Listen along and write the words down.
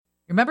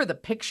Remember the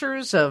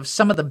pictures of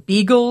some of the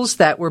beagles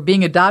that were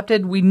being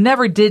adopted? We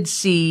never did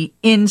see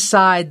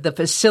inside the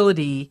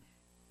facility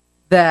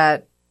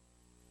that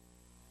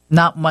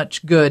not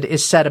much good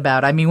is said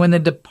about. I mean, when the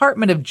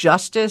Department of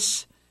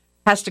Justice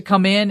has to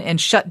come in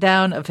and shut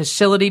down a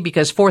facility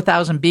because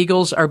 4,000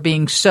 beagles are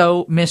being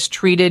so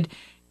mistreated,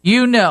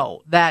 you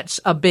know that's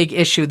a big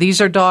issue.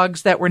 These are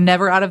dogs that were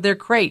never out of their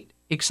crate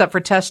except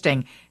for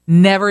testing,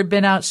 never had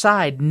been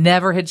outside,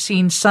 never had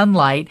seen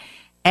sunlight.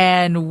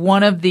 And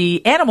one of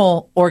the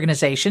animal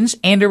organizations,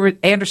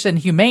 Anderson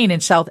Humane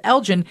in South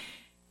Elgin,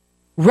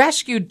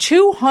 rescued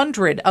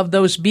 200 of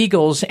those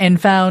beagles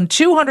and found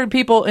 200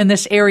 people in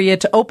this area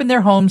to open their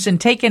homes and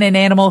take in an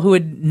animal who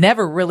had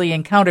never really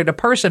encountered a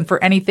person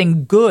for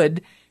anything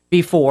good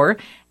before.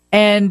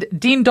 And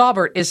Dean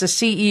Daubert is the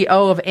CEO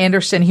of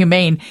Anderson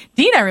Humane.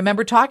 Dean, I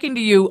remember talking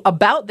to you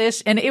about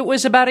this, and it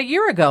was about a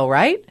year ago,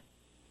 right?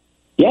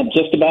 Yeah,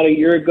 just about a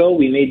year ago.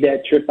 We made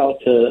that trip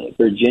out to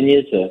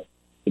Virginia to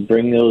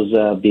bring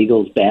those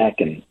beagles back,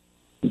 and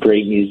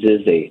great news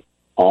is they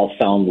all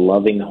found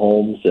loving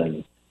homes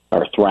and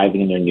are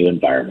thriving in their new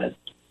environment.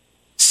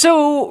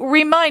 So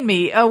remind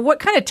me, what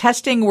kind of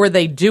testing were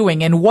they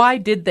doing, and why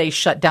did they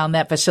shut down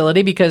that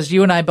facility? Because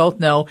you and I both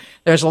know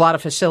there's a lot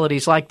of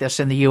facilities like this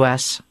in the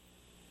U.S.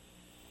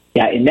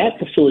 Yeah, in that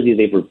facility,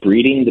 they were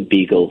breeding the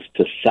beagles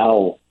to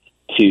sell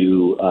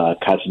to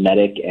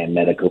cosmetic and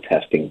medical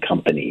testing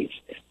companies.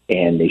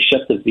 And they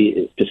shut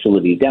the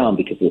facility down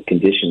because of the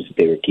conditions that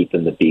they were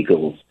keeping the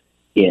beagles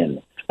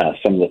in.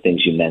 Some of the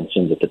things you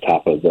mentioned at the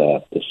top of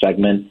the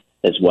segment,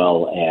 as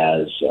well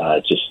as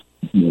just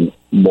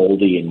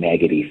moldy and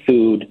maggoty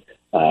food,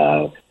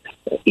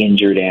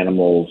 injured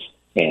animals,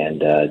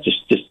 and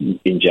just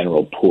in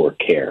general poor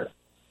care.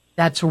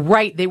 That's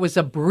right. There was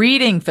a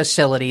breeding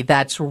facility.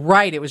 That's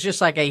right. It was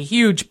just like a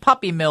huge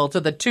puppy mill to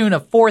the tune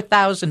of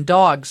 4,000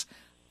 dogs.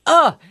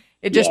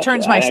 It just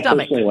turns my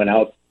stomach.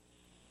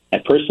 I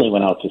personally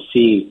went out to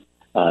see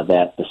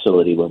that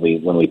facility when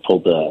we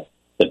pulled the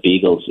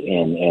beagles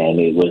in, and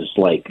it was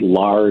like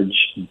large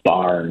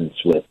barns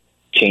with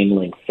chain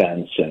link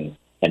fence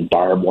and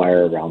barbed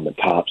wire around the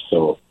top,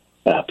 so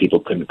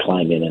people couldn't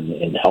climb in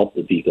and help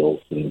the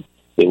beagles. And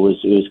it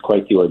was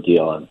quite the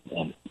ordeal,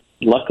 and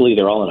luckily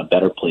they're all in a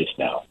better place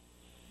now.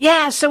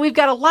 Yeah, so we've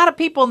got a lot of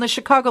people in the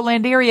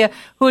Chicagoland area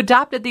who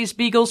adopted these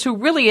beagles who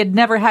really had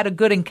never had a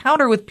good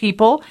encounter with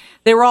people.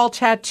 They were all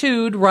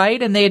tattooed, right?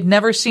 And they had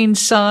never seen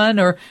sun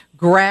or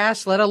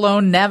grass, let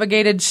alone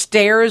navigated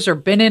stairs or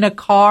been in a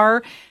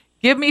car.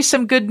 Give me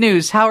some good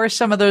news. How are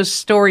some of those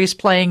stories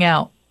playing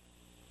out?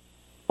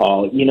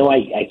 Oh,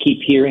 I keep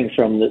hearing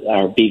from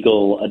our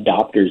beagle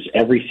adopters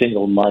every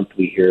single month.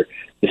 We hear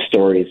the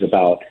stories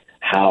about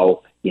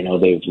how,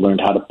 they've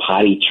learned how to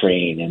potty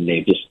train, and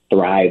they've just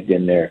thrived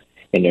in their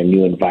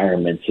new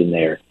environments, and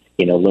they're,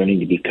 learning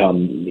to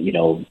become,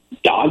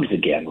 dogs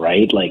again,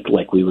 right?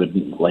 Like we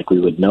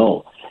would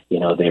know,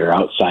 they're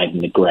outside in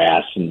the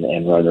grass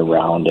and run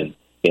around, and,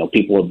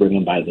 people will bring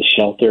them by the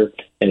shelter.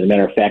 And as a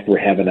matter of fact, we're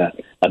having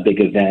a big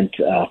event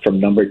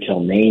from number till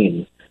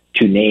name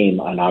to name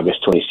on August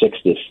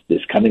 26th,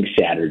 this coming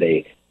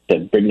Saturday, to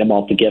bring them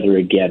all together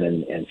again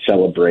and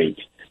celebrate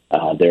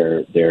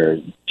their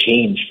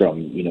change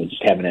from,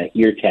 just having an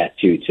ear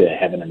tattoo to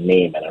having a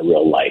name and a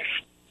real life.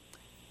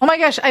 Oh, my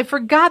gosh, I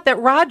forgot that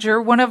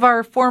Roger, one of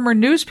our former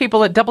news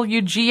people at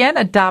WGN,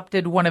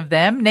 adopted one of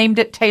them, named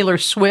it Taylor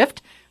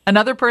Swift.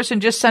 Another person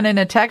just sent in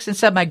a text and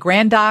said, my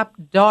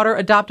granddaughter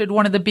adopted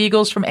one of the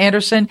beagles from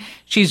Anderson.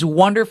 She's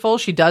wonderful.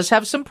 She does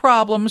have some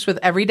problems with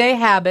everyday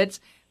habits,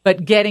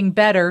 but getting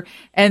better.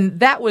 And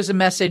that was a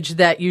message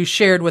that you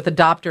shared with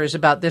adopters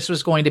about this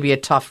was going to be a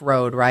tough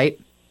road, right?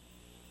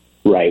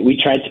 Right. We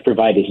tried to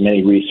provide as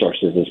many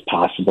resources as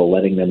possible,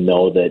 letting them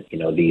know that,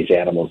 these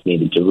animals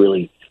needed to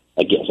really,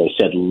 again, as I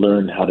said,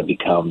 learn how to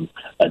become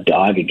a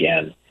dog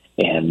again.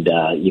 And,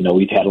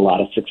 we've had a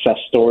lot of success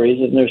stories,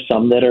 and there's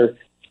some that are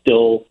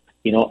still,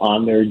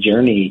 on their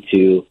journey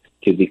to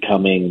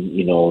becoming,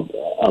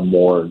 a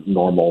more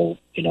normal,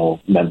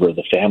 member of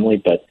the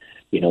family. But,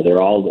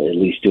 they're all at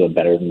least doing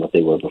better than what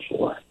they were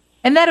before.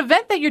 And that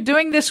event that you're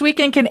doing this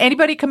weekend, can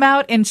anybody come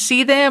out and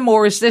see them,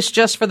 or is this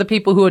just for the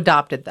people who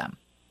adopted them?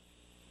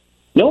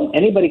 No,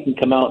 anybody can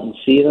come out and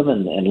see them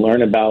and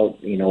learn about,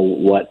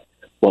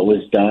 what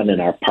was done,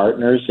 and our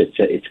partners.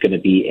 It's going to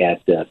be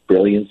at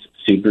Brilliance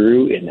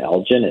Subaru in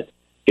Elgin at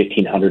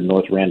 1500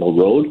 North Randall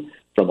Road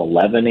from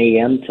 11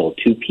 a.m. till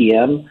 2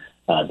 p.m.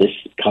 This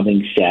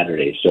coming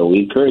Saturday. So we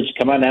encourage,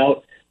 come on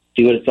out,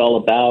 see what it's all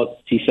about,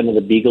 see some of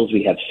the beagles.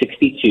 We have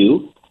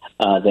 62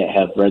 that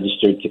have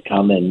registered to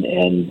come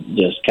and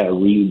just kind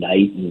of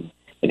reunite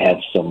and have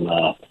some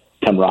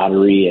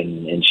camaraderie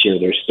and share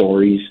their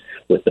stories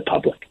with the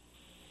public.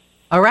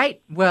 All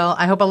right. Well,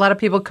 I hope a lot of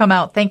people come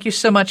out. Thank you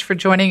so much for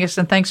joining us,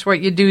 and thanks for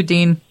what you do,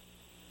 Dean.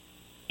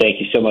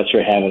 Thank you so much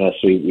for having us.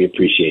 We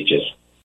appreciate you.